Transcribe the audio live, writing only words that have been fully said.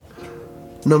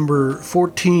Number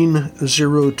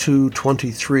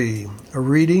 140223, a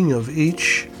reading of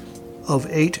each of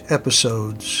 8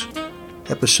 episodes.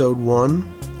 Episode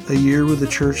 1, A Year with the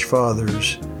Church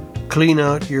Fathers. Clean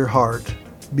out your heart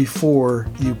before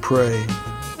you pray.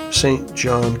 St.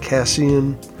 John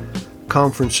Cassian,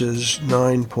 Conferences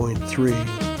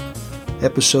 9.3.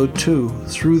 Episode 2,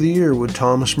 Through the Year with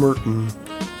Thomas Merton.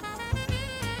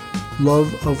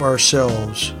 Love of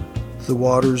Ourselves, The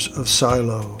Waters of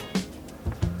Siloe.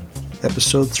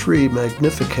 Episode 3,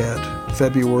 Magnificat,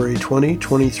 February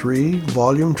 2023,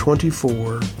 Volume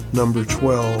 24, Number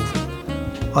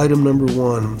 12. Item number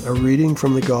 1, a reading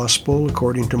from the Gospel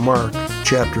according to Mark,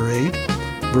 Chapter 8,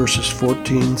 verses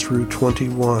 14 through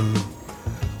 21.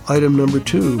 Item number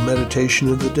 2,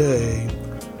 Meditation of the Day,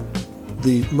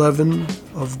 The Leaven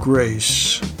of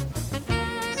Grace.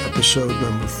 Episode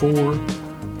number 4,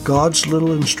 God's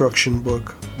Little Instruction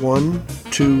Book 1,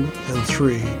 2, and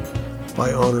 3.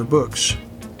 By Honor Books.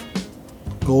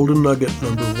 Golden Nugget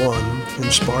number 1,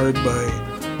 inspired by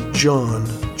John,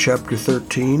 chapter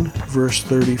 13, verse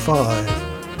 35.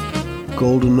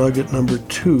 Golden Nugget number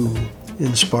 2,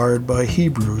 inspired by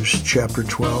Hebrews, chapter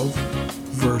 12,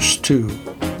 verse 2.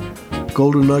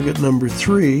 Golden Nugget number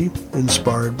 3,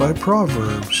 inspired by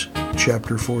Proverbs,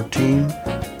 chapter 14,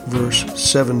 verse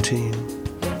 17.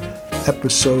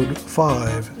 Episode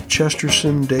 5,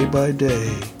 Chesterton Day by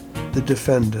Day, The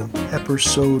Defendant.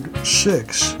 Episode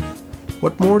 6,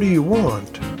 What More Do You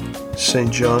Want?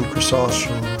 St. John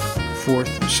Chrysostom,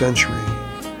 4th century.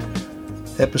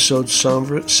 Episode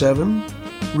 7,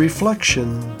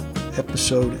 Reflection.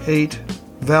 Episode 8,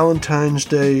 Valentine's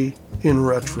Day in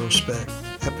Retrospect.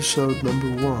 Episode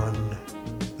number 1.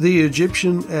 The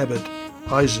Egyptian abbot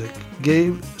Isaac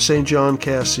gave St. John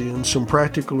Cassian some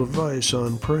practical advice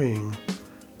on praying.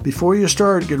 Before you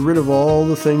start, get rid of all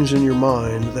the things in your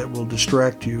mind that will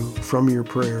distract you from your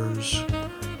prayers.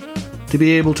 To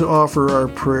be able to offer our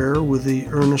prayer with the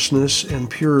earnestness and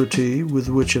purity with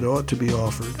which it ought to be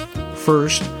offered,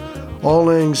 first, all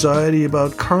anxiety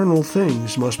about carnal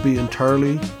things must be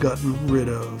entirely gotten rid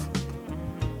of.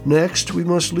 Next, we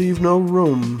must leave no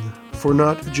room for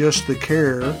not just the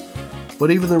care, but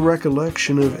even the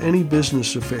recollection of any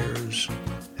business affairs,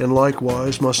 and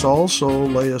likewise must also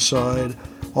lay aside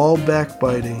all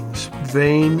backbitings,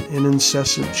 vain and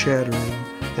incessant chattering,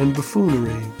 and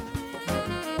buffoonery.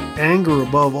 Anger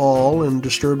above all and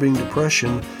disturbing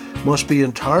depression must be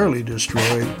entirely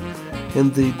destroyed,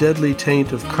 and the deadly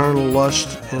taint of carnal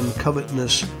lust and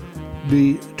covetousness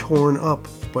be torn up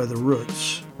by the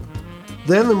roots.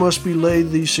 Then there must be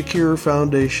laid the secure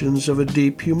foundations of a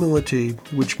deep humility,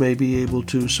 which may be able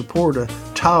to support a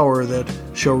tower that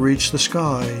shall reach the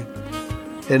sky.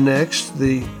 And next,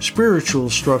 the spiritual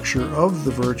structure of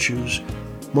the virtues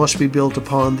must be built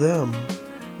upon them,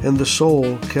 and the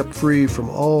soul kept free from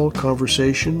all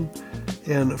conversation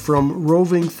and from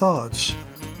roving thoughts,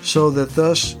 so that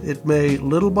thus it may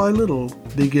little by little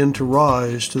begin to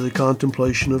rise to the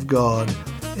contemplation of God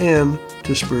and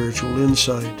to spiritual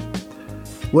insight.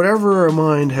 Whatever our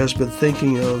mind has been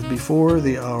thinking of before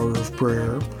the hour of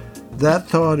prayer, that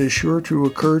thought is sure to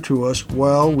occur to us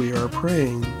while we are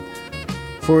praying.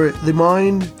 For the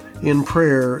mind in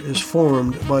prayer is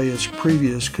formed by its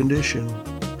previous condition.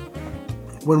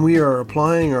 When we are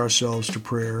applying ourselves to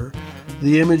prayer,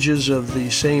 the images of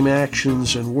the same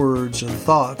actions and words and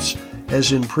thoughts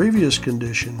as in previous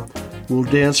condition will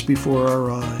dance before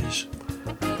our eyes.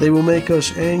 They will make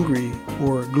us angry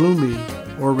or gloomy,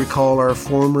 or recall our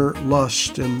former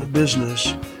lust and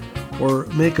business, or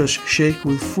make us shake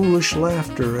with foolish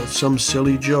laughter at some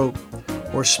silly joke,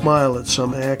 or smile at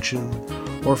some action,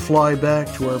 or fly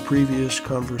back to our previous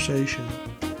conversation.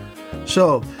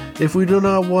 So, if we do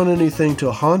not want anything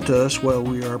to haunt us while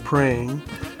we are praying,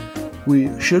 we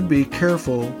should be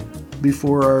careful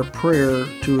before our prayer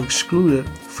to exclude it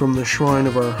from the shrine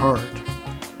of our heart.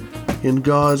 In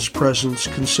God's presence,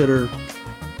 consider,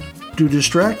 do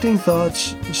distracting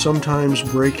thoughts sometimes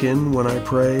break in when I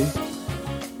pray?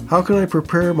 How can I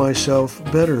prepare myself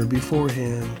better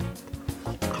beforehand?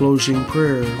 Closing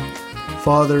prayer.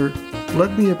 Father,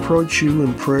 let me approach you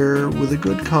in prayer with a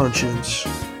good conscience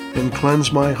and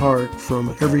cleanse my heart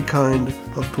from every kind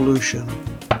of pollution.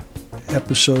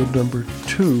 Episode number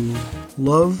 2,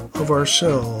 Love of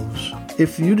Ourselves.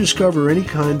 If you discover any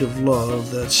kind of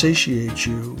love that satiates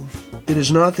you, it is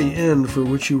not the end for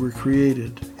which you were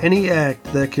created. Any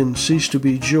act that can cease to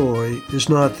be joy is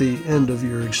not the end of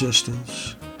your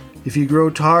existence. If you grow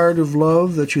tired of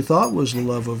love that you thought was the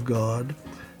love of God,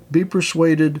 be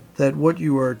persuaded that what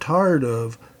you are tired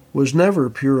of was never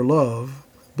pure love,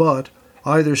 but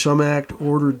either some act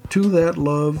ordered to that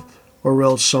love or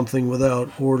else something without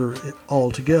order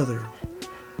altogether.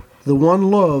 The one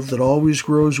love that always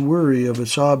grows weary of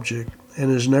its object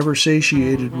and is never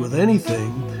satiated with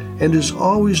anything and is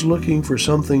always looking for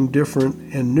something different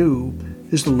and new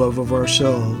is the love of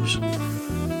ourselves.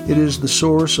 It is the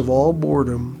source of all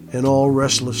boredom and all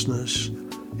restlessness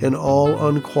and all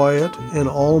unquiet and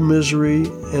all misery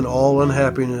and all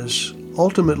unhappiness.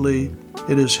 Ultimately,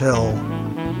 it is hell.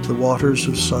 The Waters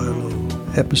of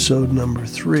Siloe. Episode number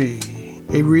 3.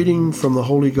 A reading from the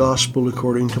Holy Gospel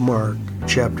according to Mark,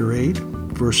 chapter 8,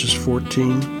 verses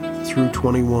 14 through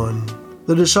 21.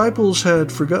 The disciples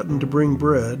had forgotten to bring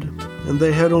bread, and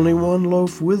they had only one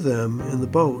loaf with them in the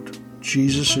boat.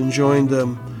 Jesus enjoined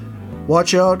them,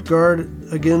 "Watch out, guard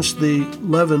against the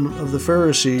leaven of the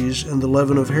Pharisees and the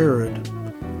leaven of Herod."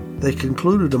 They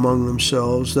concluded among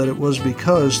themselves that it was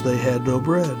because they had no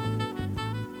bread.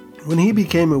 When he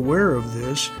became aware of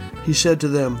this, he said to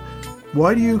them,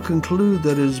 "Why do you conclude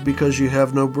that it is because you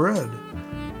have no bread?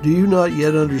 Do you not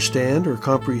yet understand or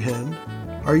comprehend?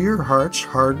 Are your hearts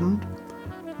hardened?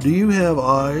 Do you have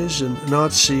eyes and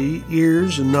not see,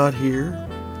 ears and not hear?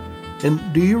 And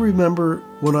do you remember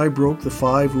when I broke the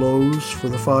 5 loaves for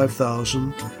the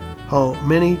 5,000, how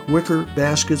many wicker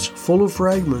baskets full of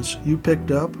fragments you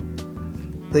picked up?"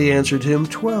 They answered him,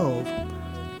 12.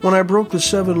 "When I broke the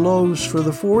 7 loaves for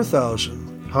the 4,000,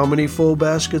 how many full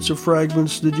baskets of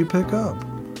fragments did you pick up?"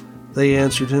 They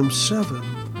answered him, 7.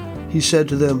 He said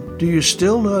to them, "Do you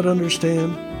still not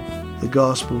understand?" The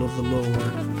Gospel of the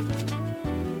Lord.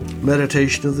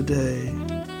 Meditation of the day.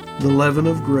 The leaven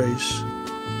of grace.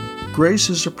 Grace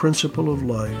is a principle of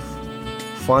life.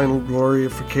 Final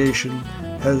glorification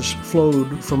has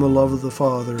flowed from the love of the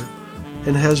Father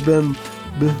and has been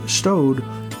bestowed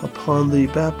upon the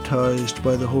baptized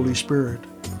by the Holy Spirit.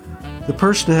 The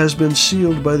person has been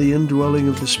sealed by the indwelling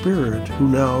of the Spirit, who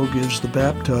now gives the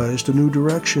baptized a new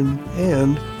direction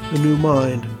and a new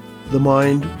mind, the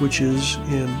mind which is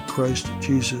in Christ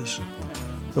Jesus.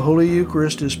 The Holy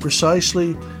Eucharist is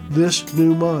precisely this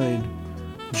new mind.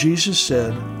 Jesus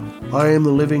said, "I am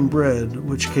the living bread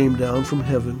which came down from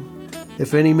heaven.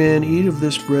 If any man eat of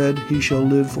this bread, he shall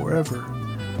live forever.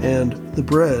 And the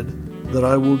bread that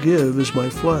I will give is my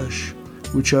flesh,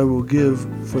 which I will give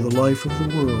for the life of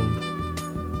the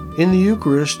world." In the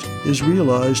Eucharist is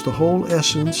realized the whole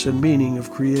essence and meaning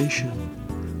of creation,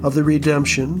 of the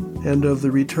redemption, and of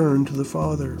the return to the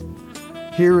Father.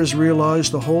 Here is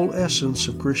realized the whole essence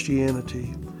of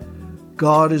Christianity.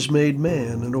 God is made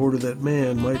man in order that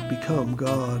man might become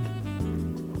God.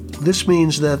 This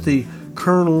means that the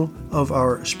kernel of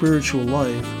our spiritual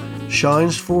life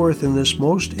shines forth in this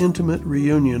most intimate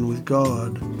reunion with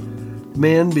God.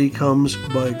 Man becomes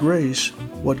by grace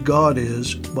what God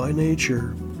is by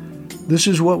nature. This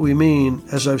is what we mean,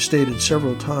 as I've stated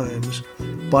several times,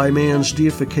 by man's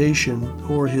deification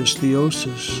or his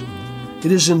theosis.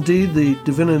 It is indeed the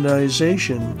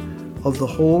divinization of the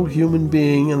whole human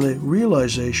being and the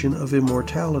realization of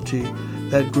immortality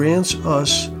that grants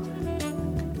us.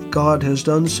 God has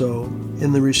done so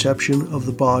in the reception of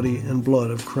the body and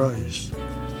blood of Christ.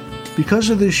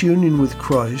 Because of this union with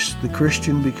Christ, the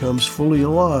Christian becomes fully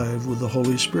alive with the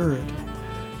Holy Spirit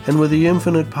and with the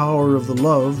infinite power of the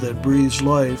love that breathes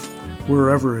life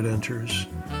wherever it enters.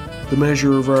 The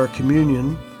measure of our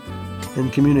communion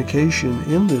and communication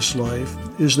in this life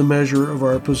is the measure of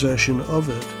our possession of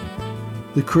it.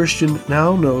 The Christian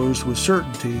now knows with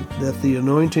certainty that the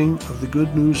anointing of the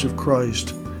good news of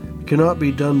Christ cannot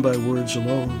be done by words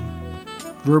alone.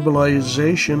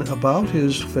 Verbalization about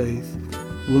his faith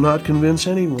will not convince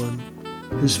anyone.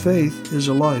 His faith is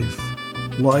a life.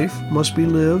 Life must be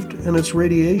lived, and its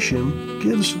radiation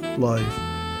gives life.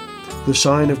 The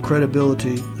sign of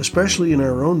credibility, especially in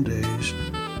our own days,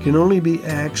 can only be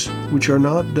acts which are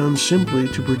not done simply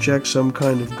to project some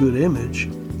kind of good image,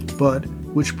 but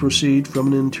which proceed from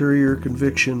an interior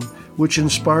conviction which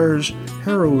inspires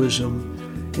heroism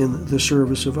in the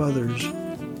service of others.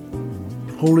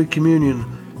 Holy Communion,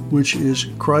 which is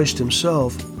Christ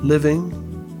Himself living,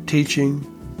 teaching,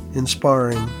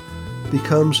 inspiring,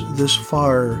 becomes this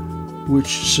fire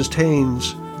which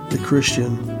sustains the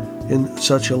Christian in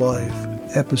such a life.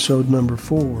 Episode number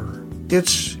 4.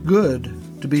 It's good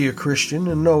to be a Christian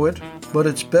and know it, but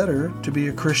it's better to be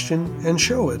a Christian and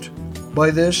show it. By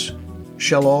this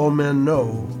shall all men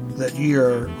know that ye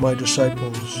are my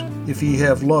disciples, if ye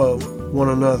have love one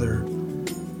another.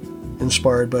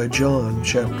 Inspired by John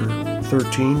chapter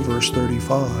 13, verse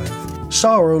 35.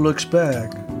 Sorrow looks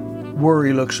back,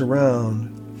 worry looks around,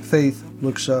 faith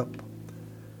looks up.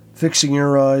 Fixing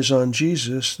your eyes on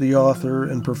Jesus, the author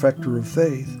and perfecter of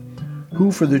faith,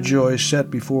 who for the joy set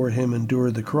before him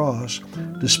endured the cross,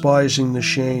 despising the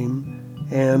shame,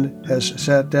 and has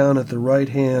sat down at the right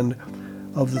hand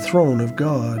of the throne of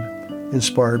God,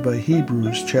 inspired by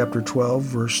Hebrews chapter 12,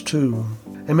 verse 2.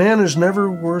 A man is never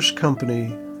worse company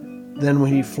than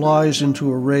when he flies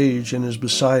into a rage and is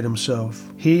beside himself.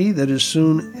 He that is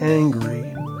soon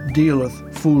angry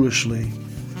dealeth foolishly,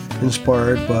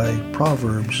 inspired by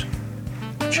Proverbs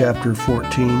chapter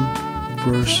 14,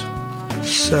 verse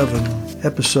 7.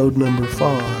 Episode number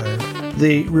 5.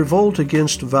 The revolt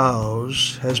against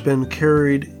vows has been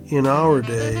carried in our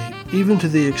day, even to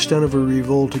the extent of a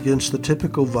revolt against the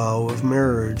typical vow of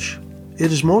marriage.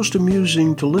 It is most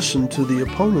amusing to listen to the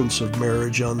opponents of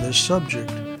marriage on this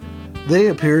subject. They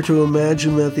appear to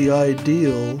imagine that the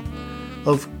ideal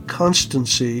of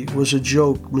constancy was a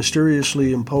joke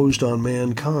mysteriously imposed on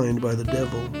mankind by the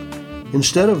devil,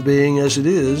 instead of being, as it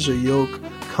is, a yoke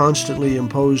constantly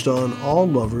imposed on all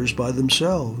lovers by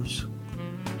themselves.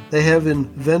 They have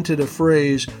invented a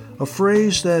phrase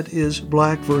that is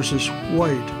black versus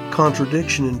white,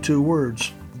 contradiction in two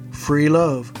words, free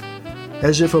love,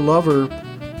 as if a lover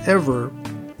ever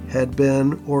had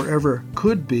been or ever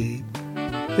could be.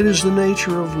 It is the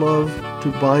nature of love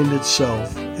to bind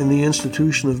itself, and the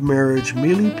institution of marriage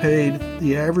merely paid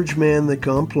the average man the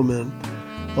compliment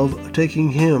of taking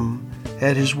him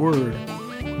at his word.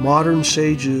 Modern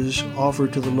sages offer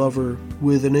to the lover,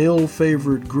 with an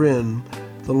ill-favored grin,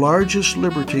 the largest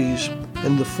liberties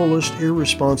and the fullest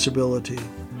irresponsibility.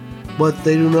 But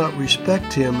they do not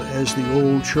respect him as the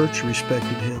old church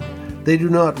respected him. They do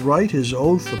not write his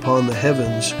oath upon the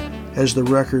heavens as the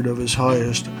record of his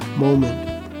highest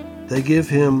moment. They give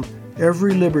him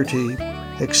every liberty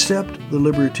except the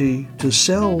liberty to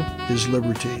sell his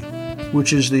liberty,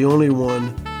 which is the only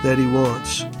one that he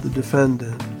wants. The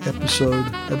Defendant,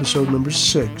 episode number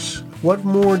 6. What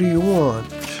more do you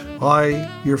want?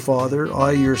 I, your father,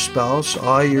 I, your spouse,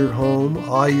 I, your home,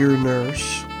 I, your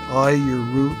nurse, I, your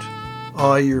root,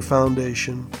 I, your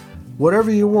foundation.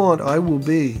 Whatever you want, I will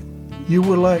be. You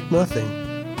will lack nothing.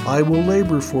 I will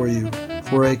labor for you,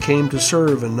 for I came to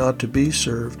serve and not to be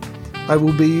served. I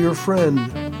will be your friend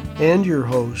and your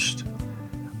host,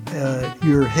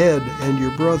 your head and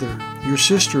your brother, your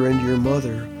sister and your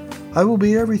mother. I will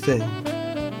be everything.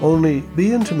 Only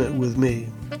be intimate with me.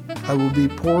 I will be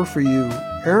poor for you,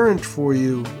 errant for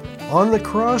you, on the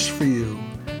cross for you,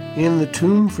 in the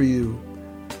tomb for you.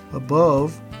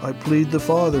 Above, I plead the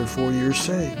Father for your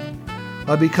sake.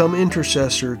 I become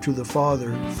intercessor to the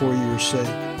Father for your sake.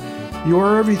 You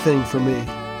are everything for me,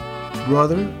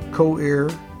 brother, co-heir,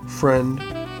 friend,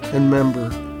 and member.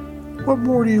 What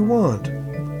more do you want?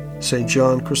 St.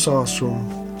 John Chrysostom,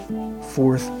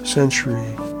 4th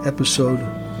century, episode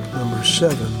number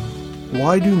 7.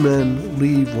 Why do men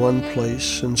leave one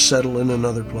place and settle in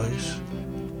another place?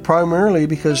 Primarily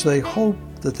because they hope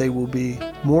that they will be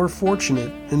more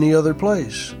fortunate in the other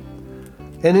place.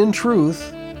 And in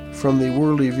truth, from the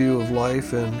worldly view of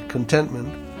life and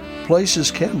contentment,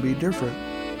 places can be different,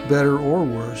 better or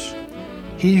worse.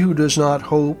 He who does not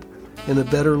hope in a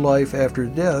better life after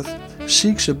death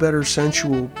seeks a better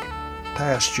sensual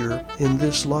pasture in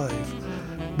this life.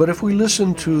 But if we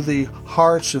listen to the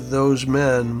hearts of those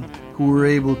men who were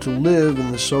able to live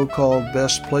in the so-called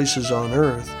best places on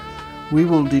earth, we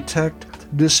will detect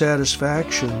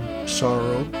dissatisfaction,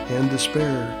 sorrow, and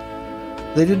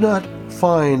despair. They did not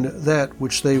find that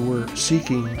which they were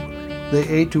seeking. They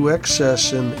ate to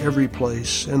excess in every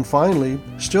place, and finally,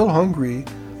 still hungry,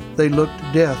 they looked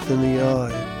death in the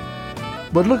eye.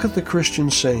 But look at the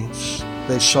Christian saints.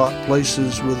 They sought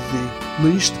places with the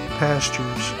least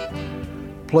pastures,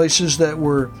 places that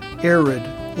were arid,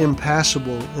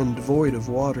 impassable, and devoid of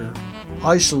water,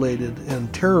 isolated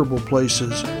and terrible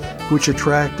places which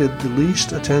attracted the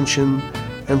least attention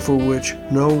and for which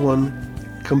no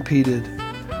one competed.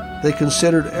 They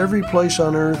considered every place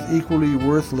on earth equally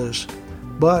worthless,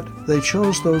 but they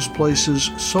chose those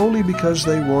places solely because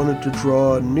they wanted to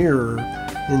draw nearer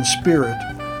in spirit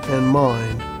and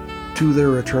mind to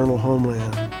their eternal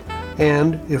homeland.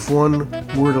 And if one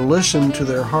were to listen to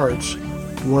their hearts,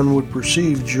 one would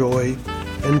perceive joy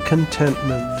and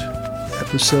contentment.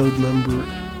 Episode number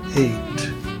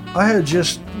 8. I had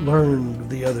just learned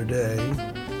the other day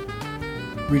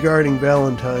regarding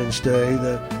Valentine's Day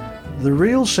that the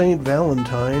real Saint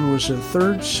Valentine was a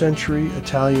 3rd century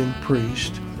Italian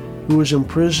priest who was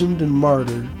imprisoned and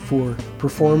martyred for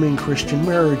performing Christian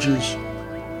marriages.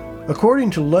 According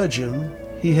to legend,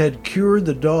 he had cured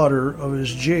the daughter of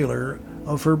his jailer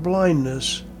of her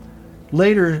blindness,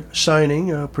 later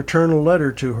signing a paternal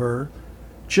letter to her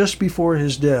just before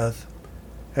his death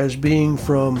as being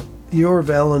from your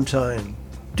Valentine,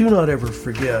 Do not ever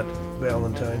forget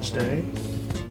Valentine's Day.